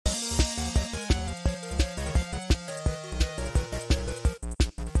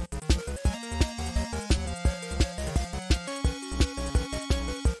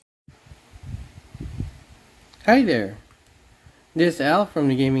Hi there, this is Al from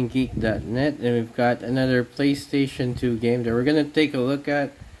thegaminggeek.net, and we've got another PlayStation 2 game that we're going to take a look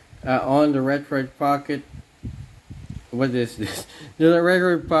at on the Retroid Pocket. What is this? The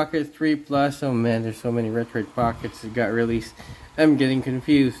Retroid Pocket 3 Plus. Oh man, there's so many Retroid Pockets that got released. I'm getting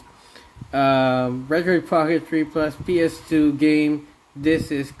confused. Retroid Pocket 3 Plus PS2 game.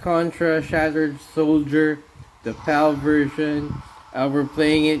 This is Contra Shattered Soldier, the PAL version. We're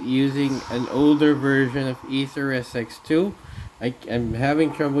playing it using an older version of Ether SX2. I'm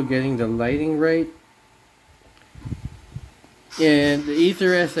having trouble getting the lighting right. And the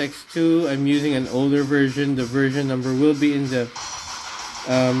Ether SX2, I'm using an older version. The version number will be in the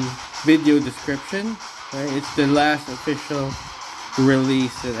video description. Right? It's the last official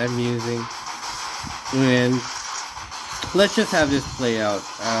release that I'm using. And let's just have this play out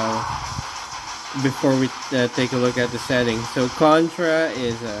before we take a look at the settings. So Contra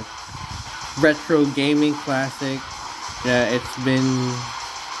is a retro gaming classic. It's been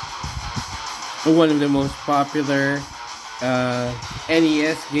one of the most popular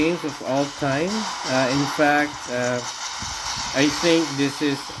NES games of all time. In fact, I think this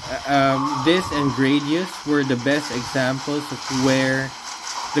and Gradius were the best examples of where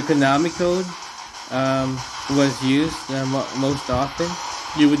the Konami code was used most often.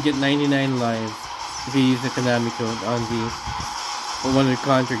 You would get 99 lives if you use the Konami code on one of the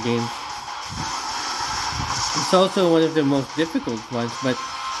Contra games. It's also one of the most difficult ones, but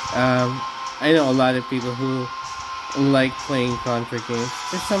I know a lot of people who like playing Contra games.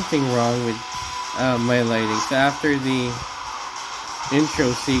 There's something wrong with my lighting. So after the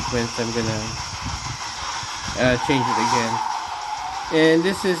intro sequence, I'm gonna change it again. And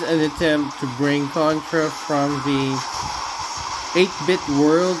this is an attempt to bring Contra from the 8-bit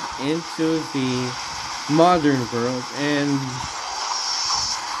world into the modern world, and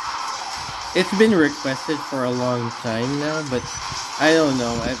it's been requested for a long time now, but I don't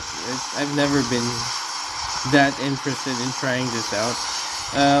know. I've never been that interested in trying this out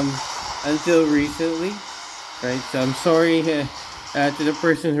until recently, right? So I'm sorry to the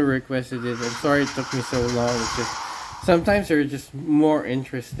person who requested it. I'm sorry it took me so long. It's just sometimes there's just more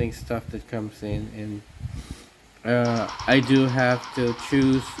interesting stuff that comes in, and I do have to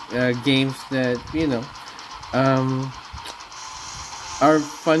choose games that, you know, are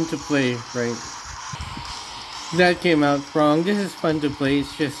fun to play, right? That came out wrong. This is fun to play.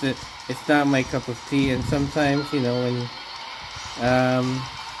 It's just that it's not my cup of tea, and sometimes, you know, when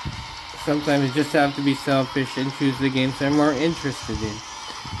sometimes you just have to be selfish and choose the games I'm more interested in.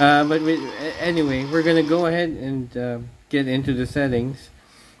 Anyway, we're gonna go ahead and get into the settings.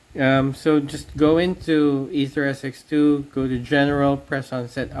 So just go into Ether SX2, go to General, press on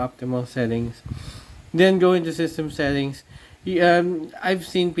Set Optimal Settings, then go into System Settings. I've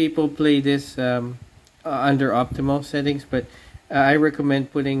seen people play this under Optimal Settings, but I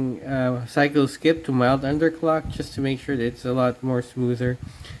recommend putting Cycle Skip to Mild Underclock just to make sure that it's a lot more smoother.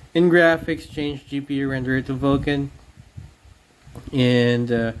 In Graphics, change GPU Renderer to Vulkan. And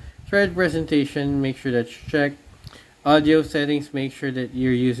Thread Presentation, make sure that's checked. Audio settings, make sure that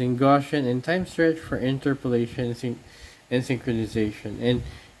you're using Gaussian and time stretch for interpolation and synchronization. And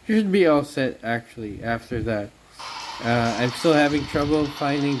you should be all set actually after that. I'm still having trouble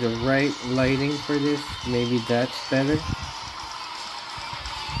finding the right lighting for this. Maybe that's better.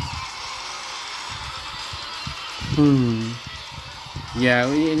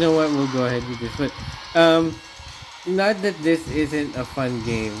 Yeah, you know what? We'll go ahead with this. But not that this isn't a fun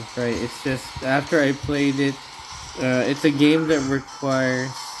game, right? It's just after I played it, it's a game that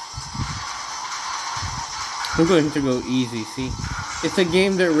requires... I'm going to go easy, see? It's a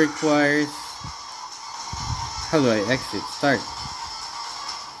game that requires... How do I exit? Start.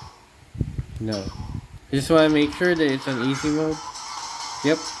 No. I just want to make sure that it's on easy mode.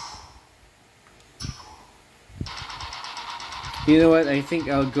 Yep. You know what? I think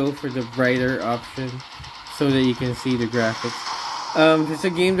I'll go for the brighter option so that you can see the graphics. It's a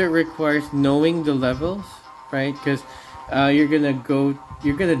game that requires knowing the levels, right? Because you're gonna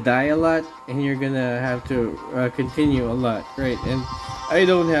die a lot, and you're gonna have to continue a lot, right? And I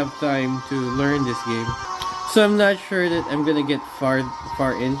don't have time to learn this game, so I'm not sure that I'm gonna get far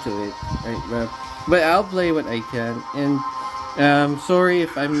into it, right? But I'll play what I can, and sorry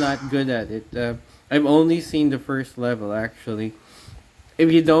if I'm not good at it. I've only seen the first level, actually.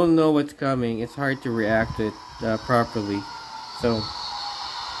 If you don't know what's coming, it's hard to react to it properly. So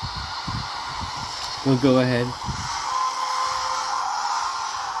we'll go ahead.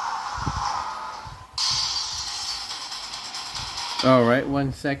 Alright,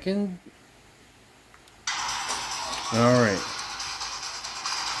 1 second. Alright.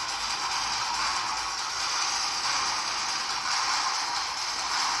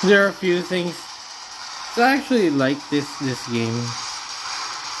 There are a few things. So I actually like this game.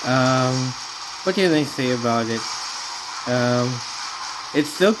 What can I say about it? It's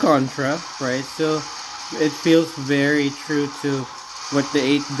still Contra, right? So it feels very true to what the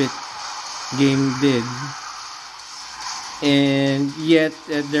 8-bit game did. And yet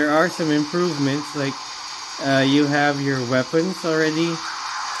there are some improvements, like you have your weapons already.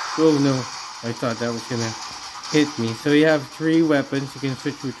 Oh no, I thought that was gonna hit me. So you have 3 weapons, you can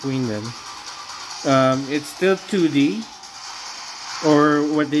switch between them. It's still 2D, or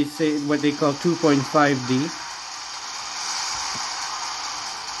what they call 2.5D.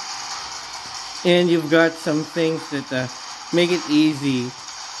 And you've got some things that make it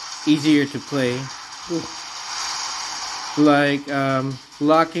easier to play. Ooh. Like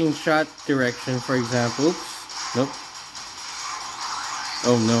locking shot direction, for example. Oops. Nope.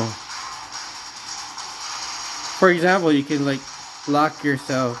 Oh no. For example, you can like lock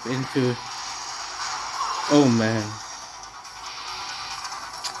yourself into. Oh man.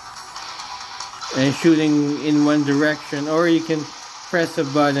 And shooting in one direction, or you can press a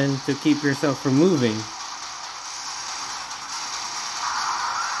button to keep yourself from moving.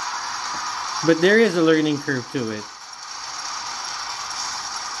 But there is a learning curve to it.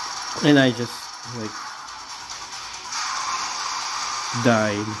 And I just like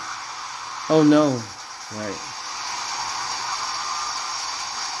died. Oh no. Right.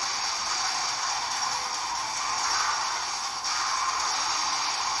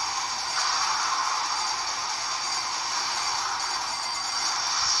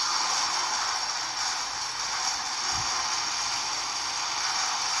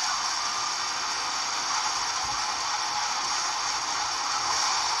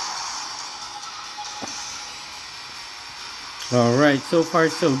 Alright, so far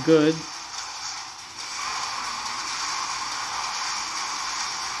so good.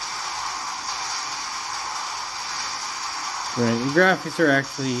 Right, the graphics are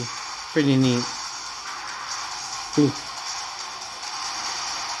actually pretty neat. Ooh.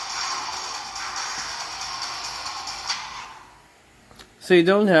 So you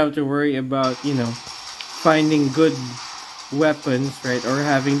don't have to worry about, finding good weapons, right, or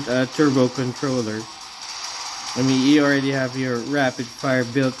having a turbo controller. I mean, you already have your rapid fire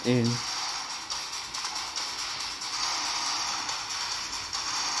built in.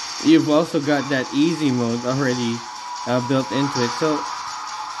 You've also got that easy mode already built into it. So,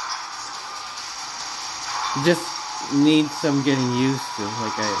 just need some getting used to,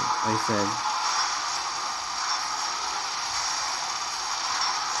 like I said.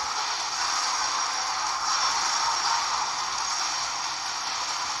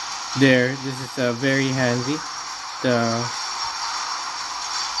 There, this is very handy. The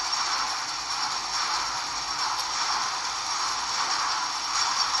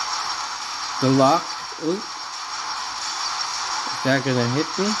lock. Ooh. Is that gonna hit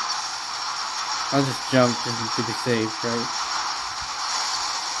me? I'll just jump to be safe, right?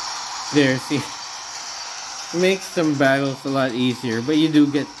 There, see, makes some battles a lot easier, but you do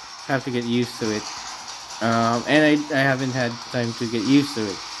have to get used to it. And I haven't had time to get used to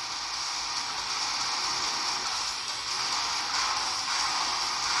it.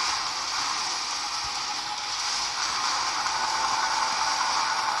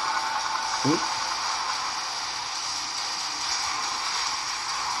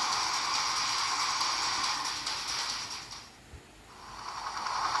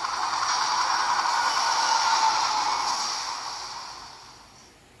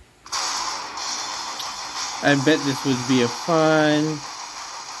 I bet this would be a fun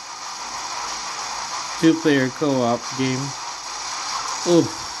 2-player co-op game. Ooh,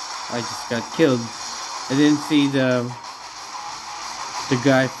 I just got killed. I didn't see the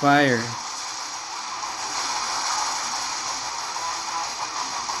guy fire.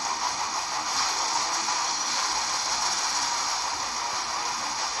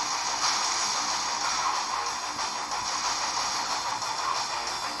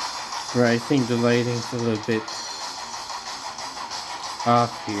 Right, I think the lighting's a little bit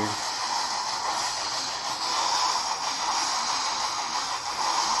off here.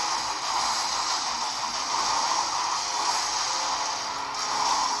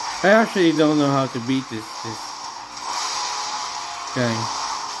 I actually don't know how to beat this guy.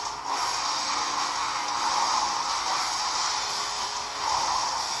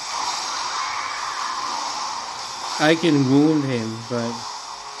 I can wound him, but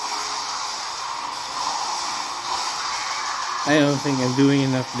I don't think I'm doing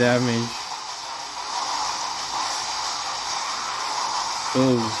enough damage.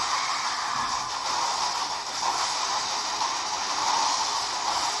 Oh.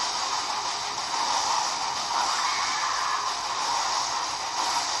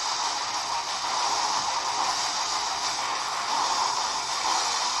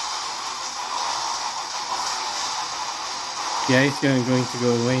 Yeah, he's going to go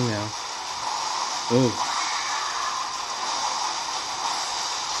away now. Oh.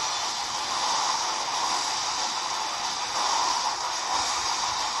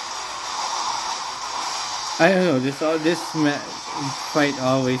 I don't know. This fight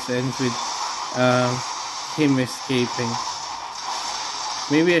always ends with him escaping.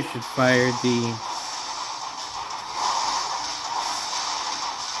 Maybe I should fire the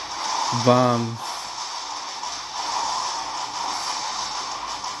bomb.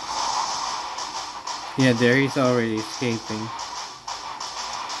 Yeah, there he's already escaping.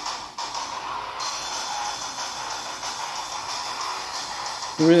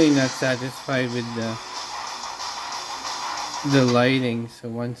 Really not satisfied with the lighting, so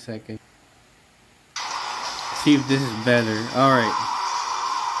 1 second. See if this is better. Alright.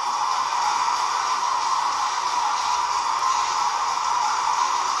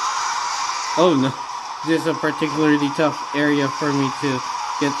 Oh no, this is a particularly tough area for me to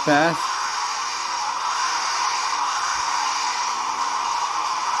get past.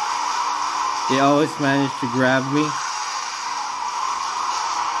 They always manage to grab me.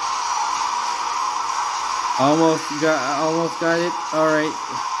 Almost got it. Alright.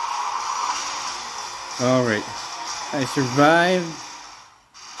 Alright. I survived.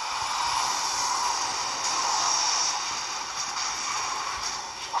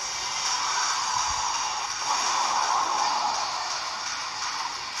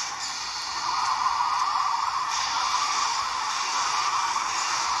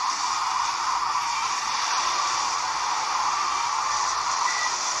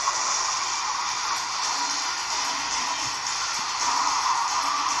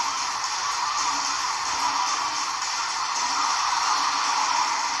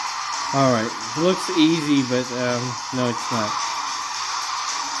 Alright, looks easy, but no, it's not.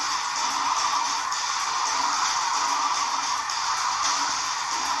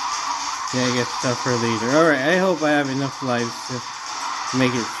 Yeah, it gets tougher later. Alright, I hope I have enough lives to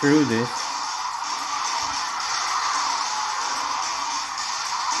make it through this.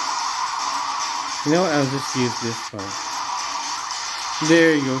 You know what, I'll just use this one.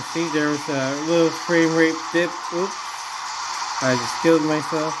 There you go, see, there was a little frame rate dip. Oops, I just killed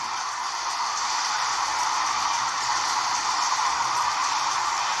myself.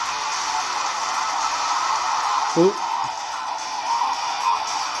 Oop.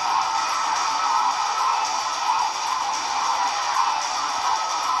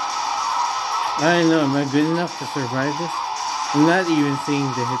 I don't know, am I good enough to survive this? I'm not even seeing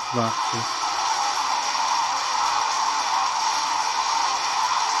the hitboxes.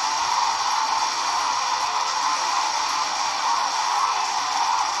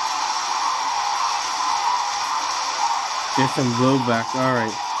 There's some blowback,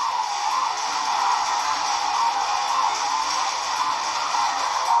 alright.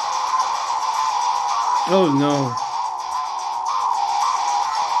 Oh no.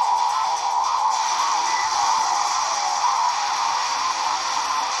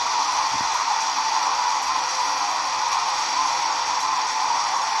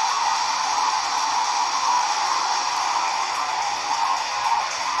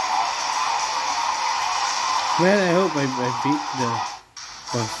 Man, I hope I beat the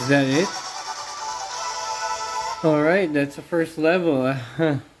boss. Is that it? Alright, that's the first level.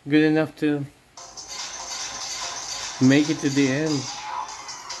 Good enough to make it to the end.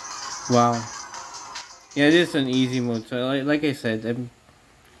 Wow. Yeah, it is an easy mode. So like I said,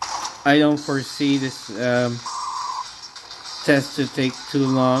 I don't foresee this test to take too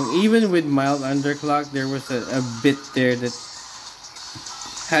long. Even with mild underclock, there was a bit there that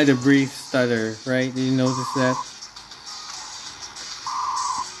had a brief stutter, right? Did you notice that?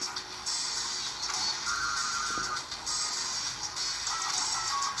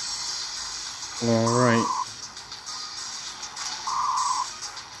 Alright.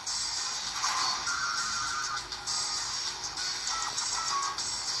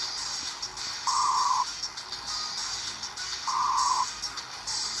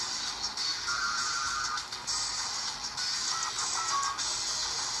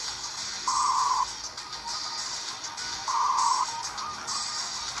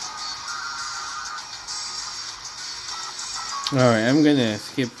 Alright, I'm gonna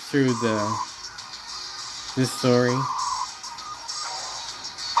skip through this story.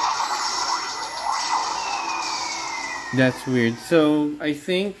 That's weird. So I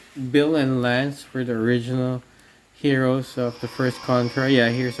think Bill and Lance were the original heroes of the first Contra. Yeah,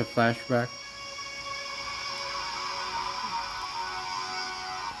 here's a flashback.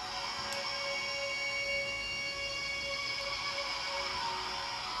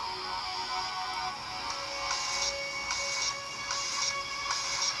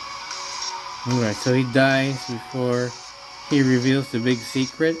 Alright, so he dies before he reveals the big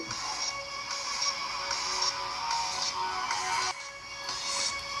secret.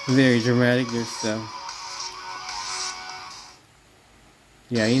 Very dramatic, this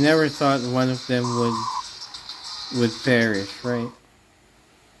yeah, he never thought one of them would perish, right?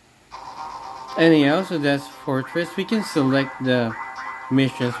 Anyhow, so that's Fortress. We can select the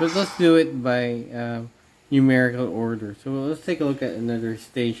missions, but let's do it by numerical order. So let's take a look at another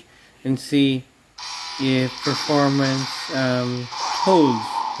stage and see if performance holds,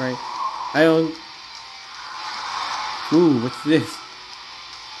 right? I don't... Ooh, what's this?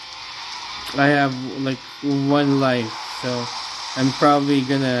 I have like 1 life, so I'm probably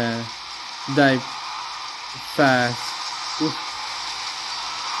gonna die fast. Ooh.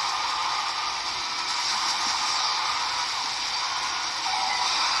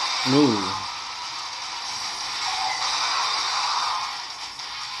 Ooh.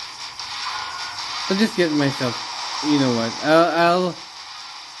 I'll just get myself, you know what, I'll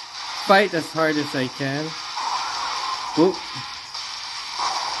fight as hard as I can. Ooh.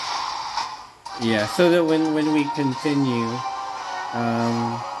 Yeah, so that when we continue,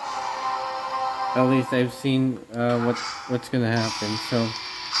 at least I've seen what's gonna happen. So,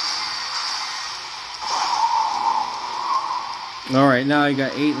 all right, now I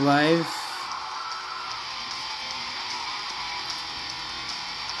got 8 lives.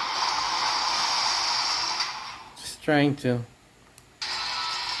 Just trying to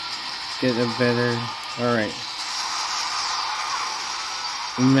get a better. All right,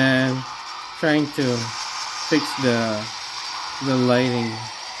 man. Trying to fix the lighting.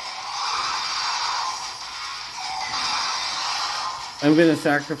 I'm gonna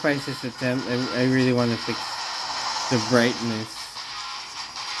sacrifice this attempt. I really want to fix the brightness.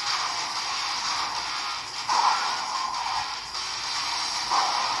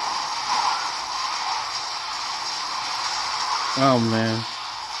 Oh man.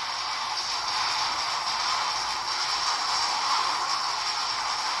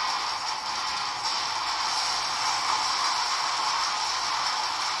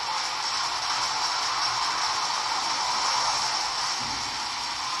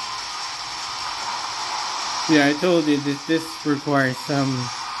 Yeah, I told you this requires some...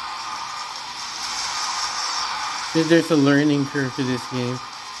 There's a learning curve to this game.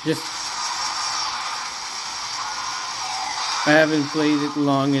 Just... I haven't played it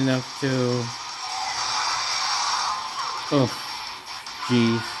long enough to... Oh,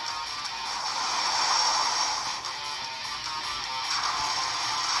 jeez.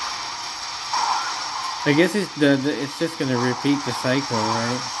 I guess it's just gonna repeat the cycle,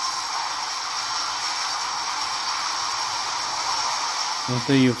 right?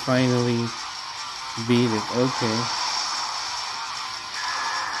 Until you finally beat it. Okay.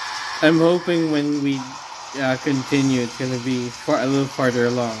 I'm hoping when we continue, it's gonna be a little farther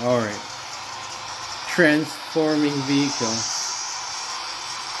along. Alright. Transforming vehicle.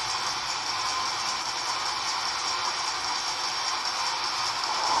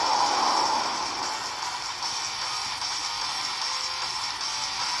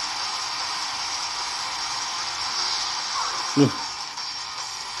 Oof.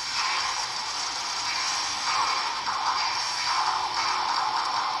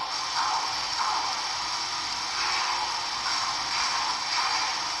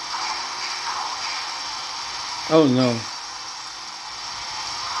 Oh no.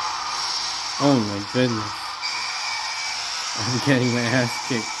 Oh my goodness. I'm getting my ass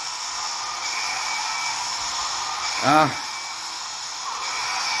kicked. Ah.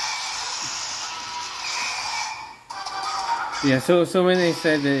 Yeah, so when they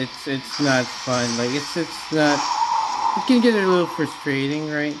said that it's not fun, like it's not, it can get a little frustrating,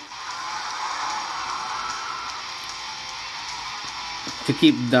 right? To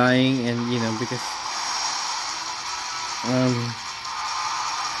keep dying and, you know, because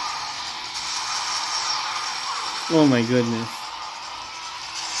oh my goodness.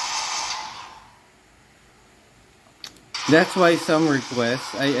 That's why some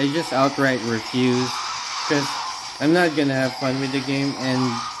requests I just outright refuse, because I'm not gonna have fun with the game and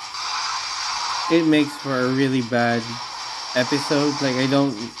it makes for a really bad episode. Like, I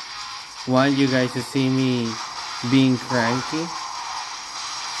don't want you guys to see me being cranky.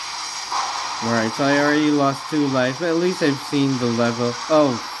 Alright, so I already lost 2 lives, but at least I've seen the level.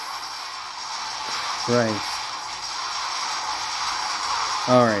 Oh, Christ.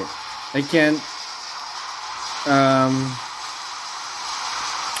 Alright, I can't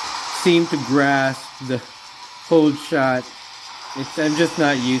seem to grasp the hold shot. I'm just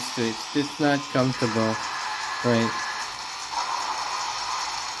not used to it. It's just not comfortable, right?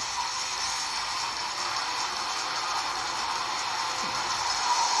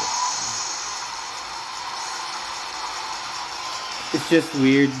 it's just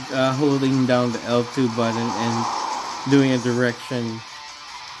weird holding down the L2 button and doing a direction.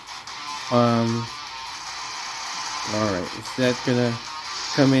 Alright, is that gonna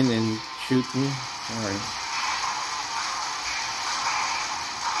come in and shoot me? Alright.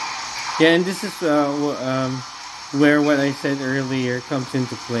 Yeah, and this is where what I said earlier comes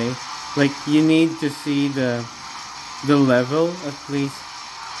into play. Like, you need to see the level at least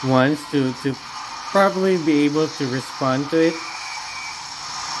once to probably be able to respond to it.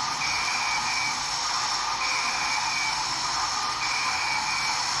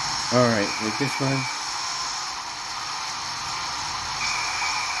 Alright, with this one.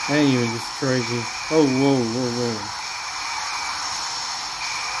 I didn't even destroy you. Oh, whoa, whoa, whoa.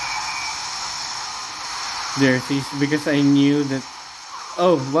 There, see, because I knew that...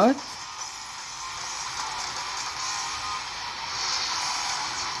 Oh, what?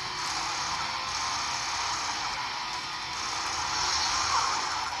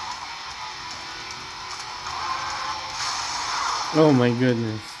 Oh my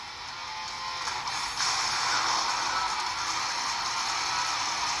goodness.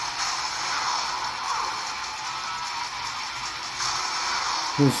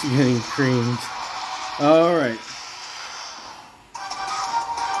 Who's getting creamed? Alright.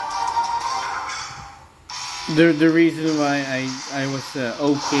 The reason why I was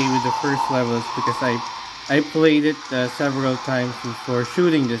okay with the first level is because I played it several times before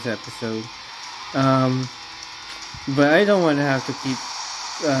shooting this episode. But I don't want to have to keep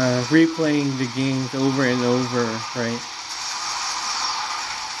replaying the games over and over, right?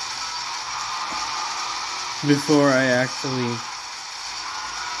 Before I actually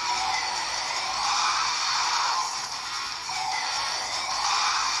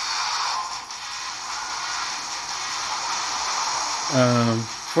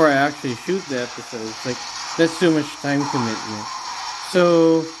shoot the episodes. Like, that's too much time commitment.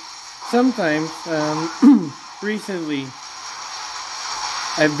 So sometimes recently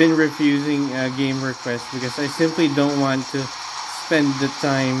I've been refusing game requests because I simply don't want to spend the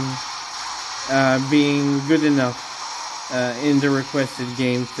time being good enough in the requested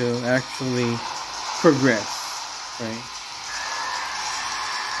game to actually progress, right?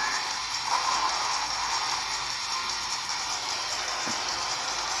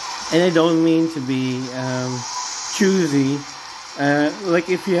 And I don't mean to be choosy. Like,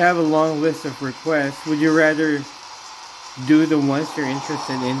 if you have a long list of requests, would you rather do the ones you're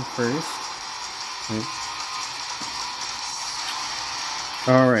interested in first? Right.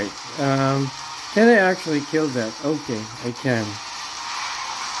 Alright. Can I actually kill that? Okay, I can.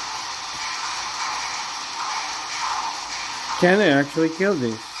 Can I actually kill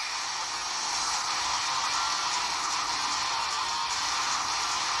this?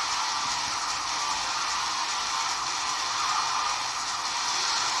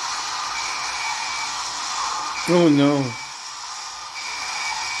 Oh no.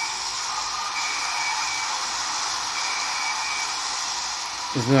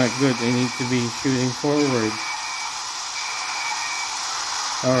 It's not good. I need to be shooting forward.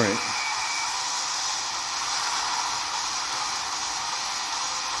 Alright.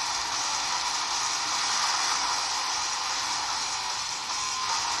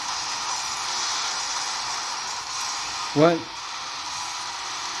 What?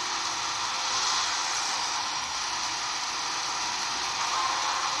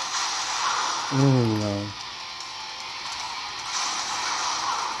 Oh no.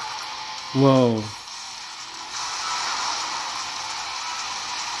 Whoa.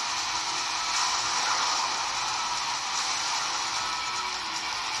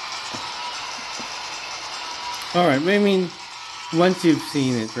 Alright, I mean, once you've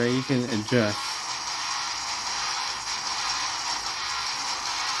seen it, right, you can adjust.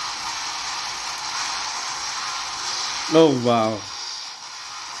 Oh wow.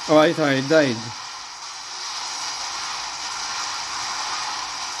 Oh, I thought I died.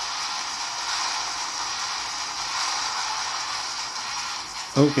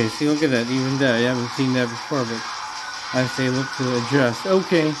 Okay, see, look at that. Even that, I haven't seen that before, but I say look to adjust.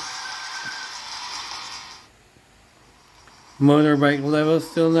 Okay. Motorbike level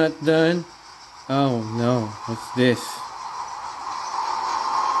still not done. Oh no, what's this?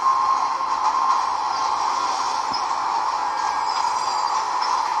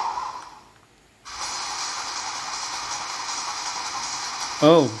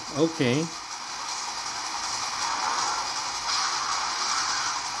 Oh, okay.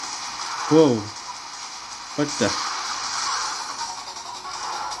 Whoa. What the?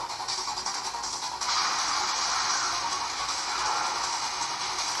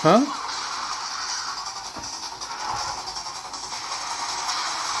 Huh?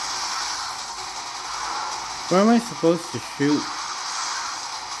 Where am I supposed to shoot?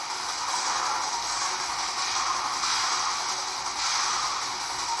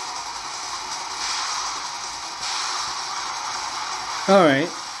 Alright.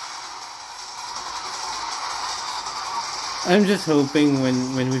 I'm just hoping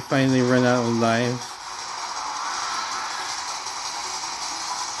when we finally run out of lives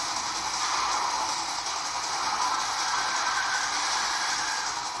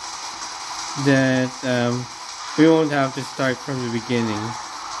that we won't have to start from the beginning.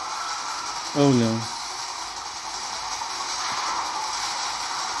 Oh no.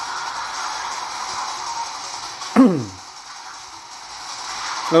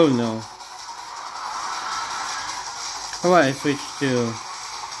 Oh no. How about I switch to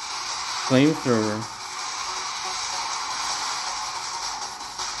flamethrower?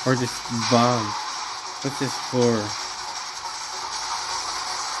 Or this bomb? What's this for?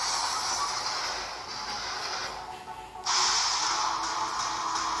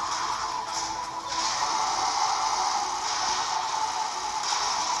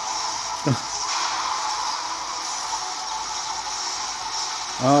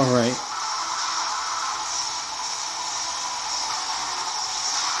 Alright.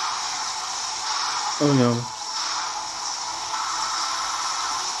 Oh no.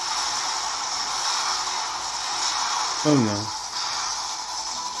 Oh no.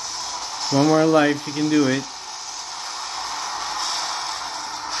 One more life, you can do it.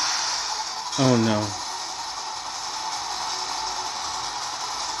 Oh no.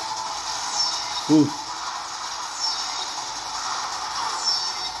 Ooh.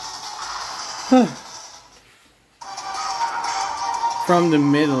 From the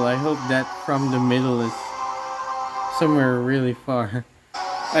middle. I hope that from the middle is somewhere really far.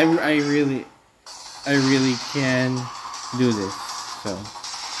 I really can do this. So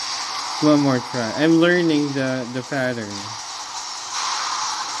one more try. I'm learning the pattern.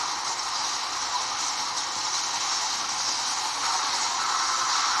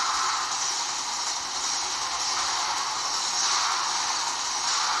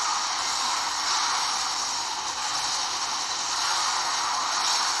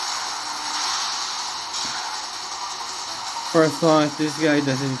 For as long as this guy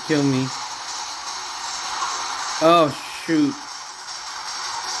doesn't kill me. Oh shoot.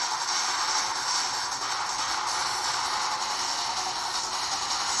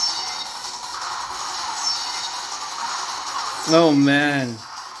 Oh man.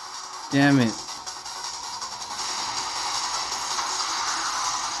 Damn it.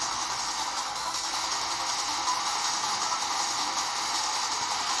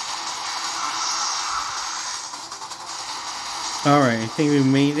 Alright, I think we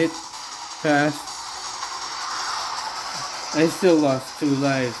made it past. I still lost 2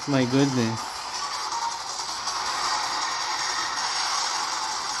 lives, my goodness.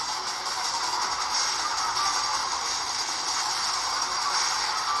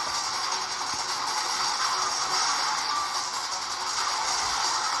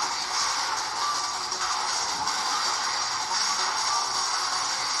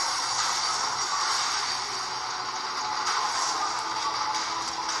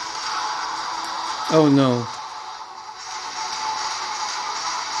 Oh no.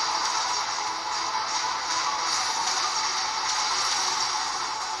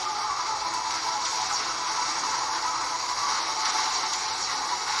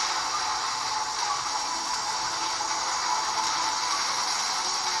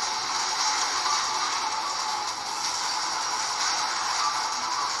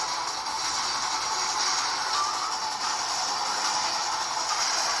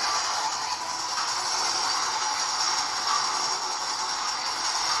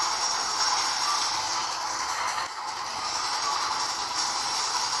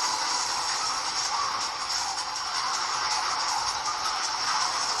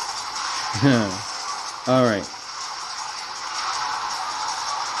 Alright.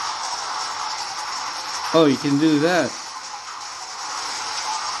 Oh, you can do that.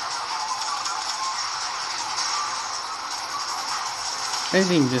 I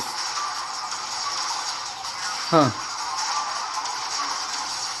think just... Huh.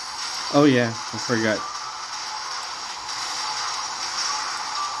 Oh yeah, I forgot.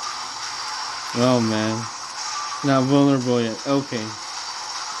 Oh man. Not vulnerable yet. Okay.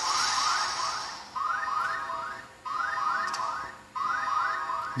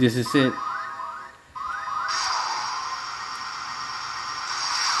 This is it.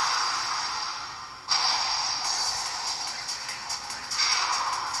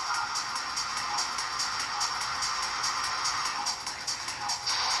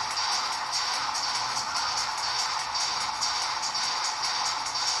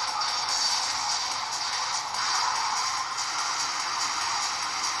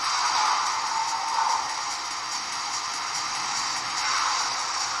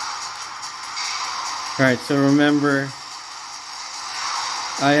 Alright, so remember,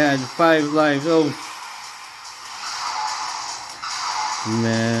 I had 5 lives. Oh,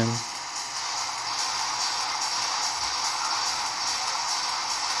 man.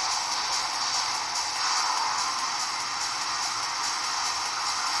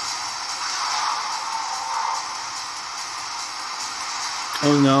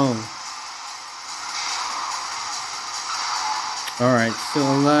 Oh no. Alright,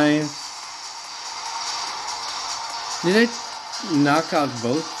 still alive. Did I knock out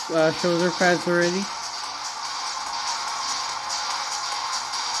both shoulder pads already?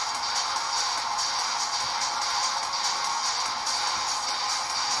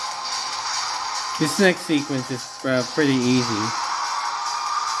 This next sequence is pretty easy.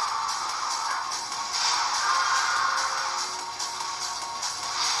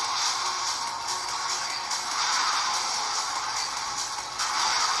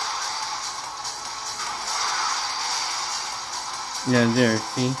 Yeah, there,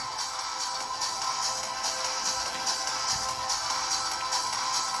 see?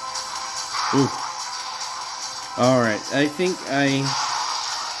 Ooh. Alright, I think I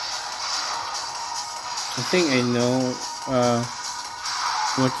know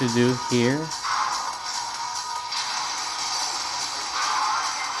what to do here.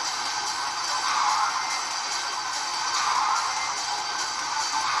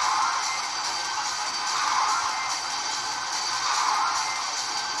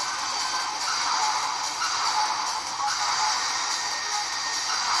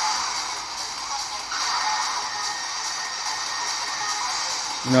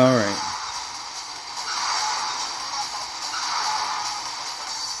 Alright.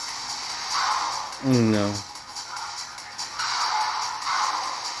 No.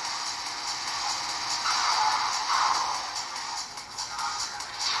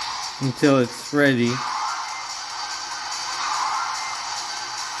 Until it's ready.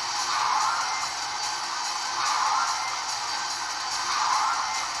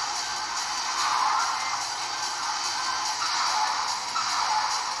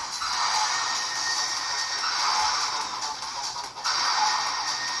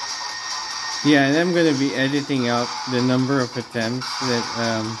 Yeah, and I'm gonna be editing out the number of attempts that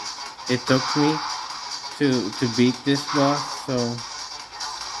it took me to beat this boss. So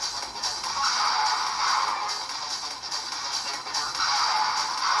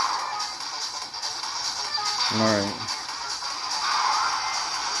alright.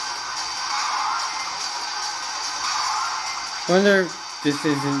 Wonder if this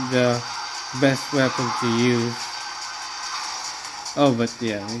isn't the best weapon to use. Oh, but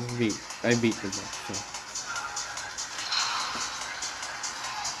yeah, I beat the boss. So.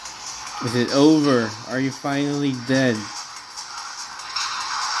 Is it over? Are you finally dead?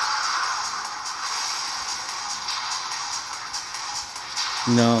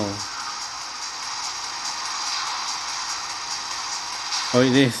 No. Oh,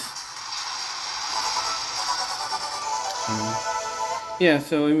 it is. Yeah,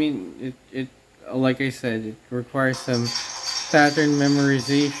 so I mean, it like I said, it requires some pattern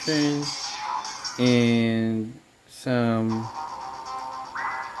memorization and some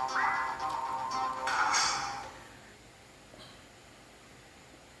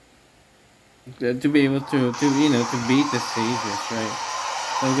to be able to you know, to beat the stages, right?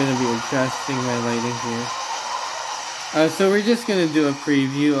 So I'm gonna be adjusting my lighting here. So we're just gonna do a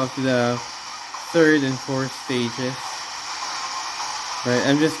preview of the 3rd and 4th stages. Right,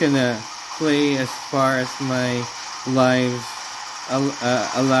 I'm just gonna play as far as my lives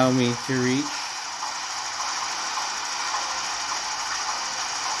allow me to reach.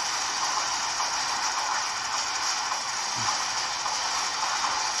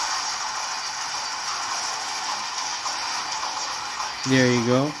 There you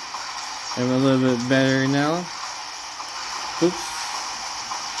go. I'm a little bit better now. Oops.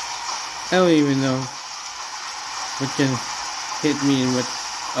 I don't even know what can hit me and what.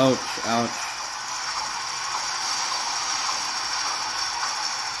 Ouch, ouch.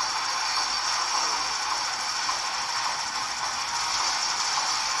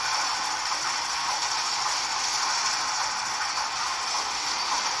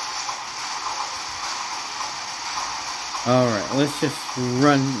 Alright, let's just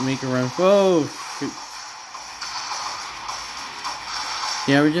make a run. Whoa, shoot.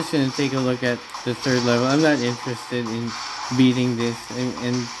 Yeah, we're just gonna take a look at the 3rd level. I'm not interested in beating this,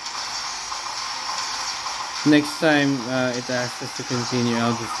 and next time it asks us to continue,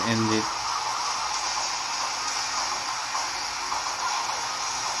 I'll just end it.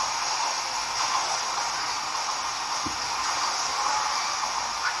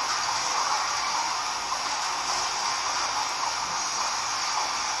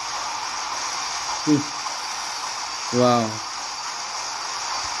 Wow.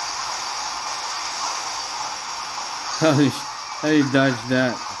 How do you dodge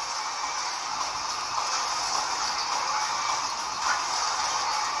that?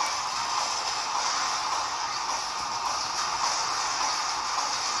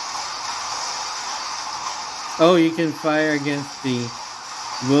 Oh, you can fire against the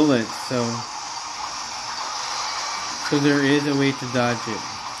bullets, so there is a way to dodge it.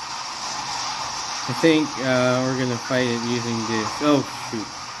 I think we're gonna fight it using this. Oh shoot.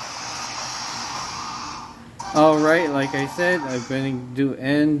 Alright, like I said, I'm going to do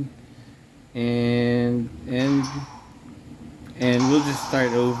end and we'll just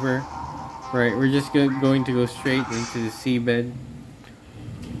start over. Right, we're just going to go straight into the seabed.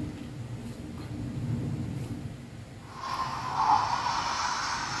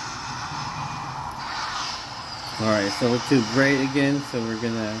 Alright, so it's too bright again, so we're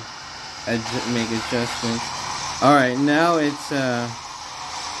gonna make adjustments. Alright, now it's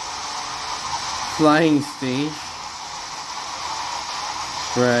flying stage.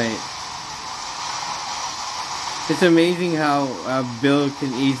 Right. It's amazing how Bill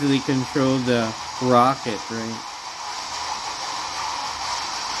can easily control the rocket, right?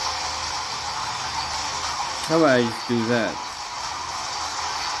 How about I just do that?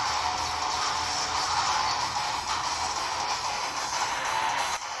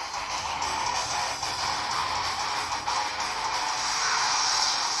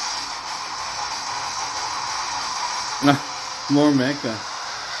 More mecha.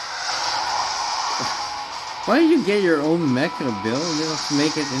 Why don't you get your own mecha, Bill? Let's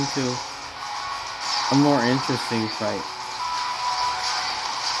make it into a more interesting fight.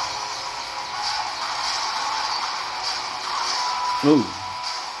 Ooh.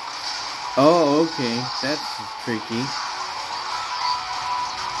 Oh, okay. That's tricky.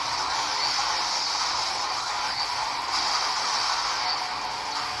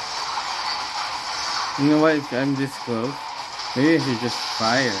 You know what? If I'm this close, maybe I should just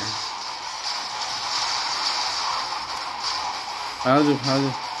fire. How do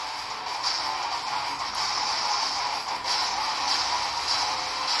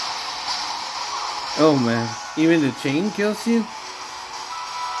Oh man, even the chain kills you?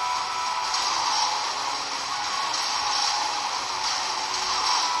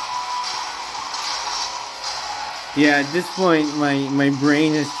 Yeah, at this point, my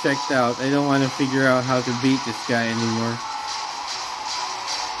brain has checked out. I don't want to figure out how to beat this guy anymore.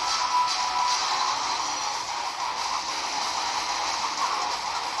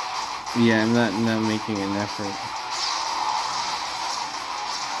 Yeah, I'm not making an effort.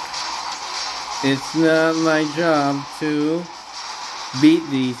 It's not my job to beat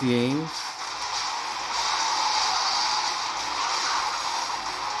these games.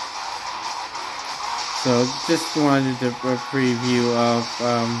 So just wanted a preview of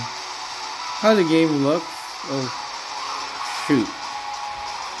how the game looks. Oh shoot.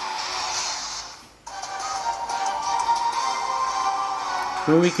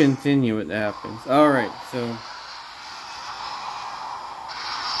 When we continue, it happens. Alright, so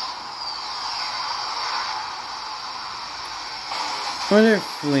I wonder if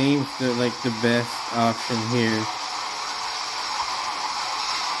flames are like the best option here.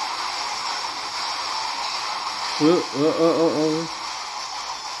 Oh.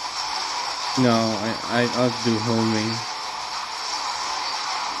 No, I'll do homing.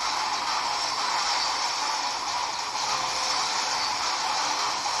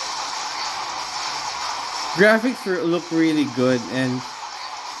 Graphics look really good, and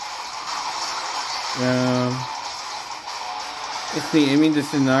it's neat. I mean, the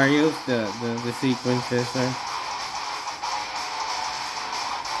scenarios, the sequences are.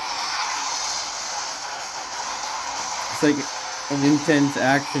 It's like an intense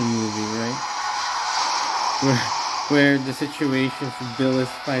action movie, right? Where the situations Bill is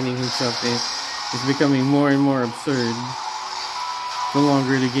finding himself in is becoming more and more absurd the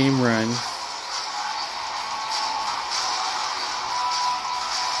longer the game runs.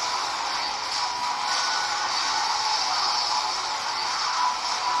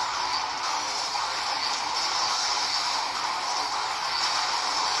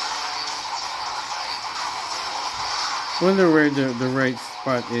 Wonder where the right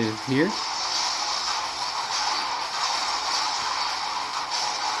spot is here.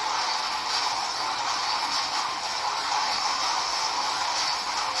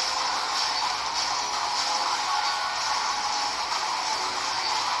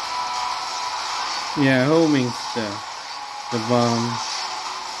 Yeah, homing's the bomb.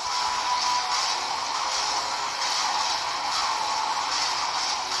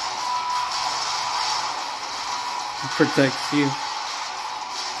 It protects you.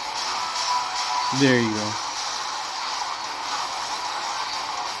 There you go.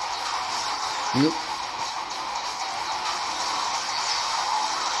 Yep.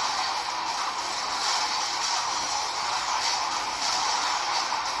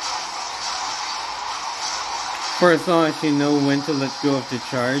 For as long as you know when to let go of the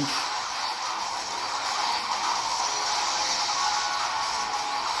charge.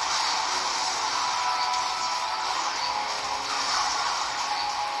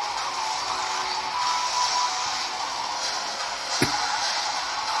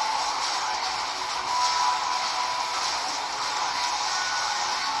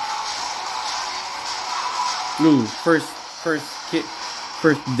 Ooh, first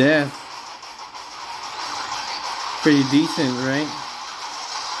death. Pretty decent, right?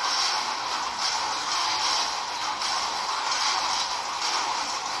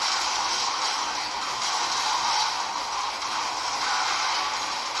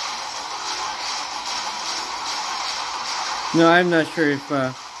 No, I'm not sure if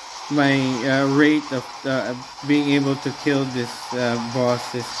my rate of being able to kill this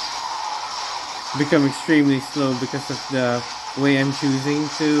boss is become extremely slow because of the way I'm choosing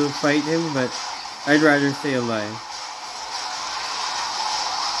to fight him, but I'd rather stay alive.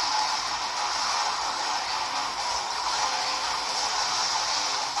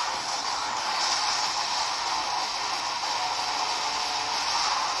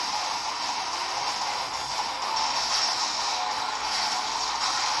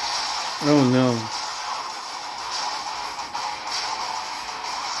 Oh no.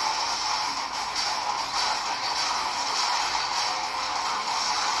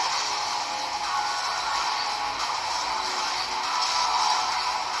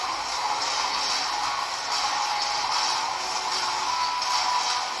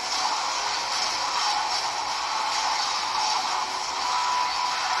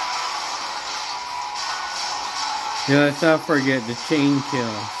 Yeah, let's not forget the chain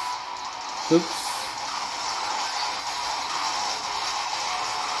kill. Oops.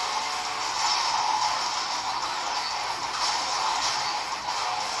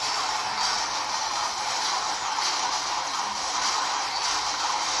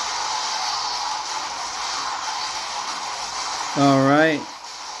 Alright.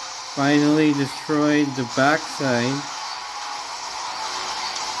 Finally destroyed the backside.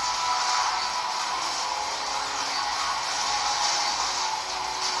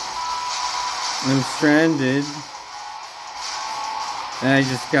 I'm stranded. And I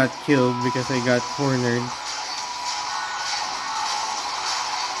just got killed because I got cornered.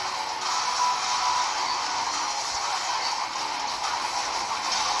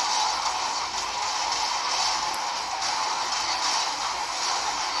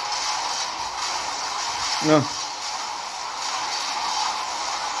 No.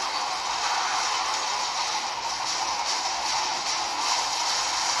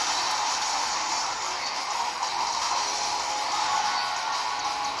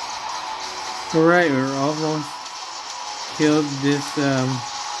 Alright, we're almost killed this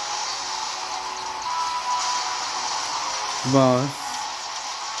boss.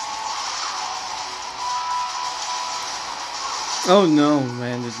 Oh no,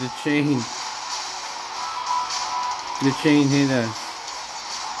 man, the chain. The chain hit us.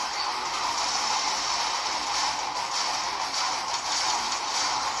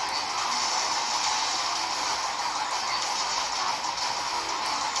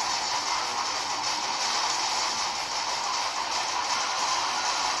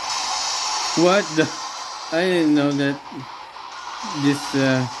 What the? I didn't know that this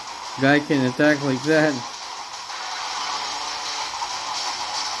guy can attack like that.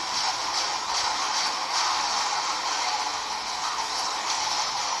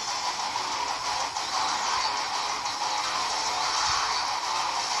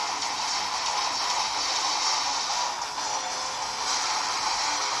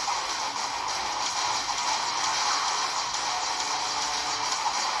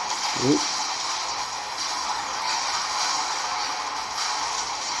 Oop.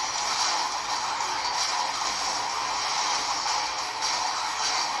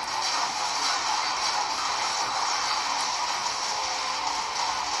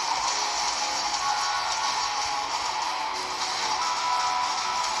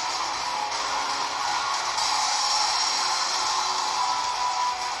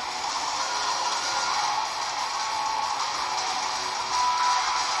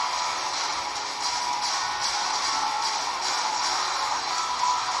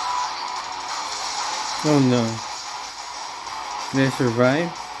 Oh no. Did I survive?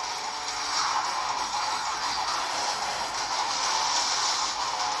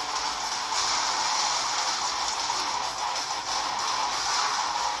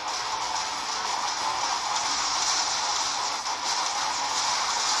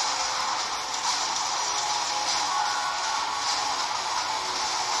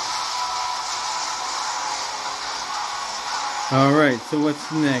 Alright, so what's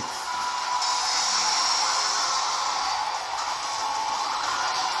next?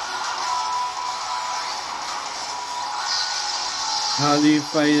 How do you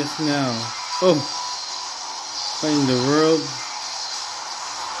fight us now? Oh! What in the world?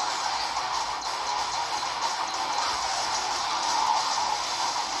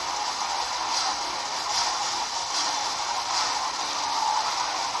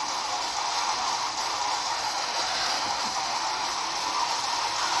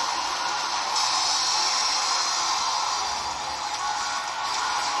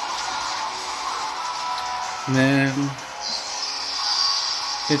 Man,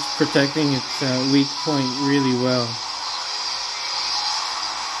 it's protecting its weak point really well.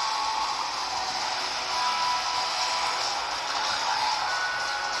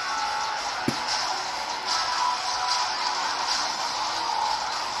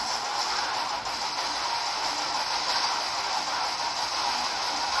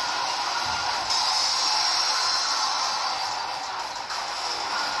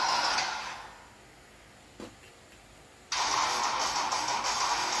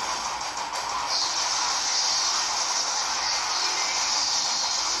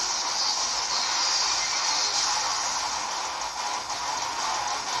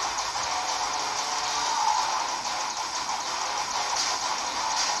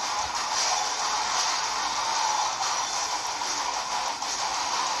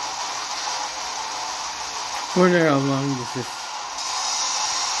 Wonder how long this is.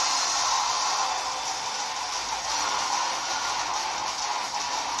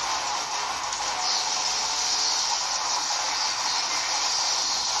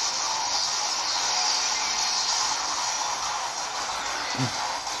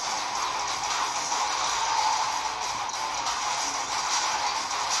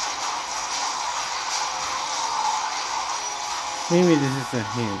 Maybe this is a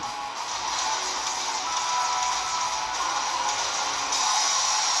hint.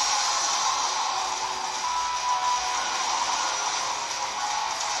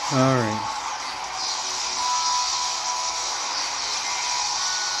 Alright.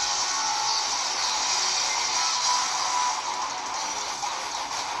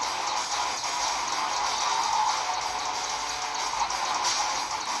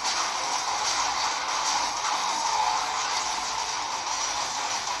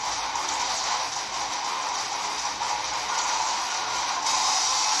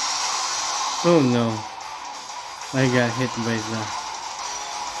 Oh no. I got hit by that.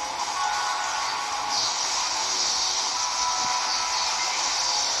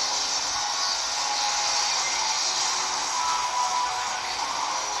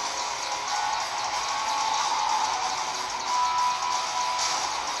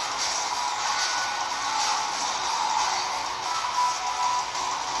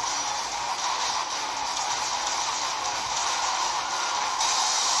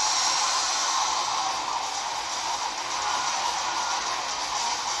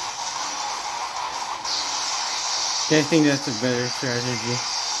 I think that's a better strategy.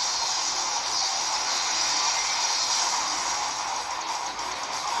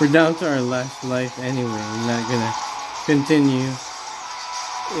 We're down to our last life anyway. We're not gonna continue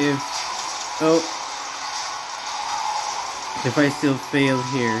if I still fail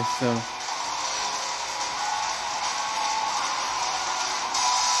here, so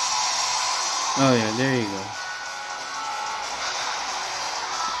oh yeah, there you go.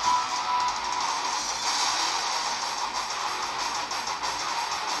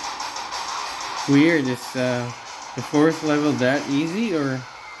 Weird, is the fourth level that easy, or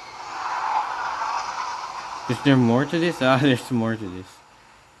is there more to this? Ah, there's more to this.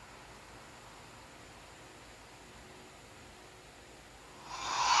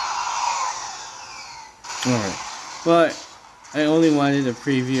 Alright, but I only wanted a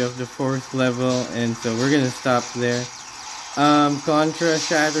preview of the fourth level, and so we're gonna stop there. Contra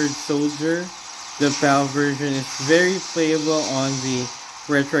Shattered Soldier, the PAL version, is very playable on the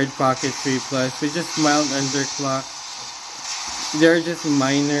Retroid Pocket 3 Plus with just mild underclock. They're just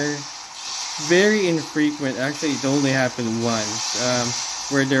minor, very infrequent. Actually, it only happened once,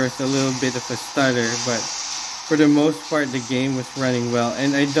 where there was a little bit of a stutter, but for the most part, the game was running well.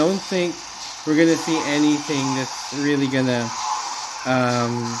 And I don't think we're gonna see anything that's really gonna,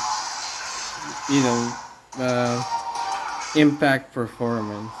 impact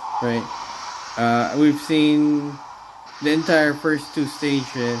performance, right? We've seen the entire first two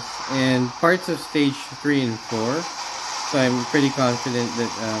stages and parts of stage 3 and 4, so I'm pretty confident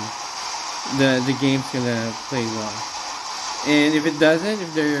that the game's gonna play well. And if it doesn't,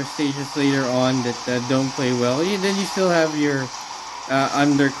 if there are stages later on that don't play well, then you still have your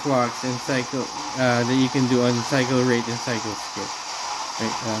underclocks and cycle that you can do on cycle rate and cycle skip.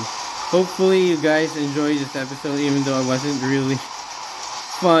 Right. Hopefully you guys enjoyed this episode, even though I wasn't really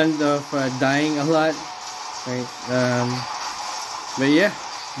fond of dying a lot. Right. But yeah,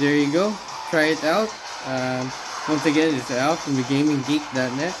 there you go. Try it out. Once again, it's out from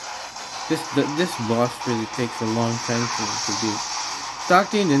thegaminggeek.net. This boss really takes a long time to beat. Talk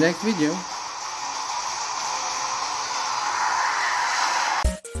to you in the next video.